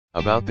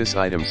About this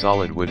item: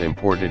 solid wood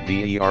imported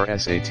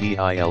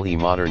versatile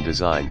modern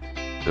design,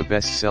 the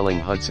best-selling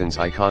Hudson's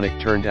iconic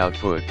turned-out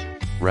foot,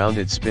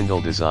 rounded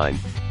spindle design,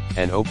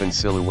 and open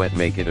silhouette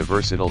make it a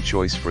versatile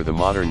choice for the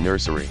modern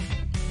nursery.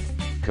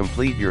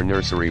 Complete your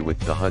nursery with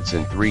the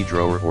Hudson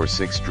 3-drawer or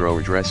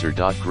 6-drawer dresser.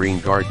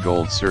 Greenguard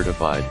Gold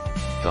certified,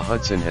 the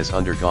Hudson has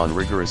undergone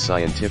rigorous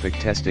scientific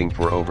testing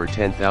for over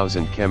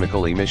 10,000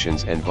 chemical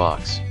emissions and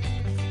VOCs.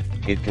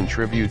 It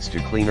contributes to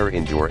cleaner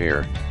indoor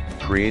air,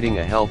 creating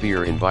a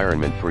healthier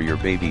environment for your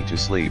baby to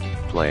sleep,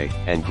 play,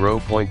 and grow.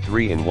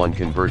 3-in-1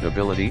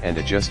 convertibility and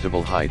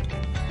adjustable height,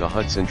 the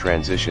Hudson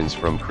transitions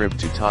from crib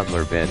to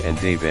toddler bed and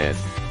day bed,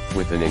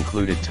 with an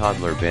included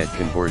toddler bed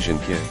conversion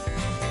kit.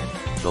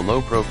 The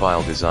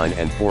low-profile design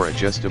and 4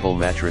 adjustable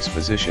mattress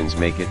positions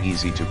make it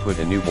easy to put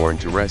a newborn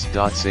to rest.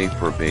 Safe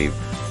for babe,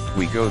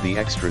 we go the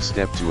extra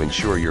step to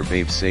ensure your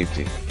babe's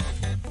safety.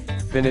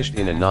 Finished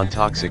in a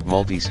non-toxic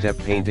multi-step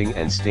painting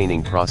and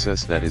staining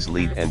process that is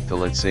LEED and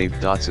phthalate safe.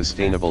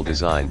 Sustainable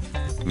design,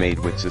 made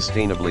with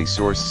sustainably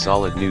sourced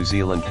solid New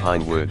Zealand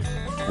pine wood,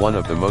 one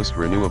of the most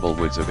renewable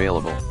woods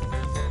available.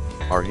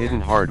 Our hidden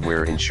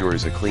hardware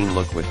ensures a clean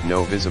look with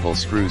no visible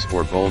screws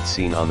or bolts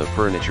seen on the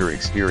furniture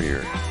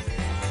exterior.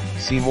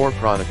 See more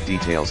product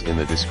details in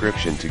the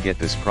description to get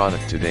this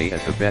product today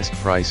at the best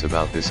price.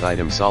 About this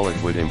item: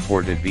 solid wood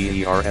imported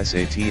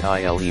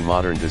versatile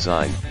modern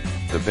design,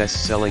 the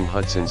best-selling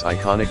Hudson's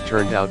iconic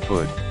turned-out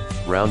foot,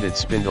 rounded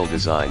spindle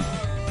design,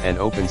 and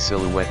open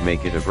silhouette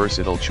make it a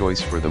versatile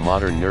choice for the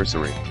modern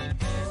nursery.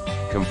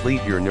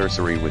 Complete your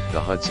nursery with the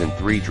Hudson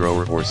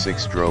 3-drawer or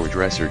 6-drawer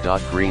dresser.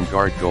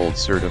 Greenguard Gold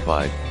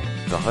certified,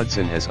 the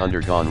Hudson has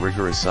undergone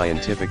rigorous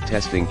scientific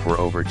testing for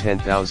over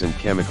 10,000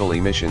 chemical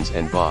emissions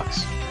and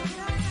VOCs.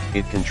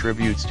 It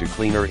contributes to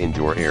cleaner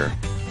indoor air,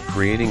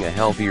 creating a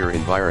healthier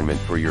environment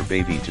for your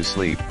baby to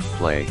sleep,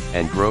 play,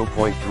 and grow.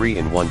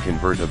 3-in-1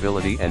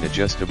 convertibility and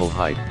adjustable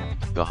height,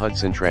 the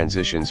Hudson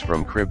transitions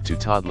from crib to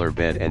toddler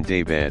bed and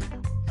day bed,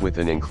 with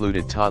an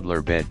included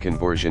toddler bed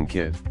conversion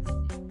kit.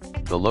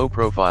 The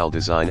low-profile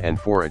design and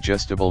 4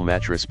 adjustable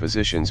mattress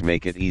positions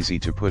make it easy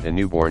to put a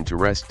newborn to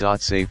rest.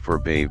 Safe for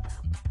babe,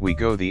 we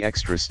go the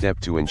extra step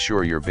to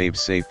ensure your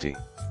babe's safety.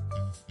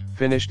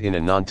 Finished in a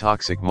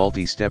non-toxic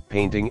multi-step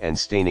painting and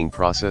staining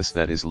process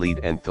that is LEED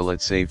and phthalate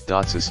safe.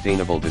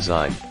 Sustainable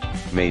design,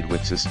 made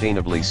with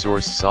sustainably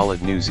sourced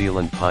solid New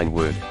Zealand pine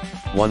wood,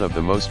 one of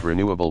the most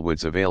renewable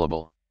woods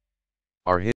available. Our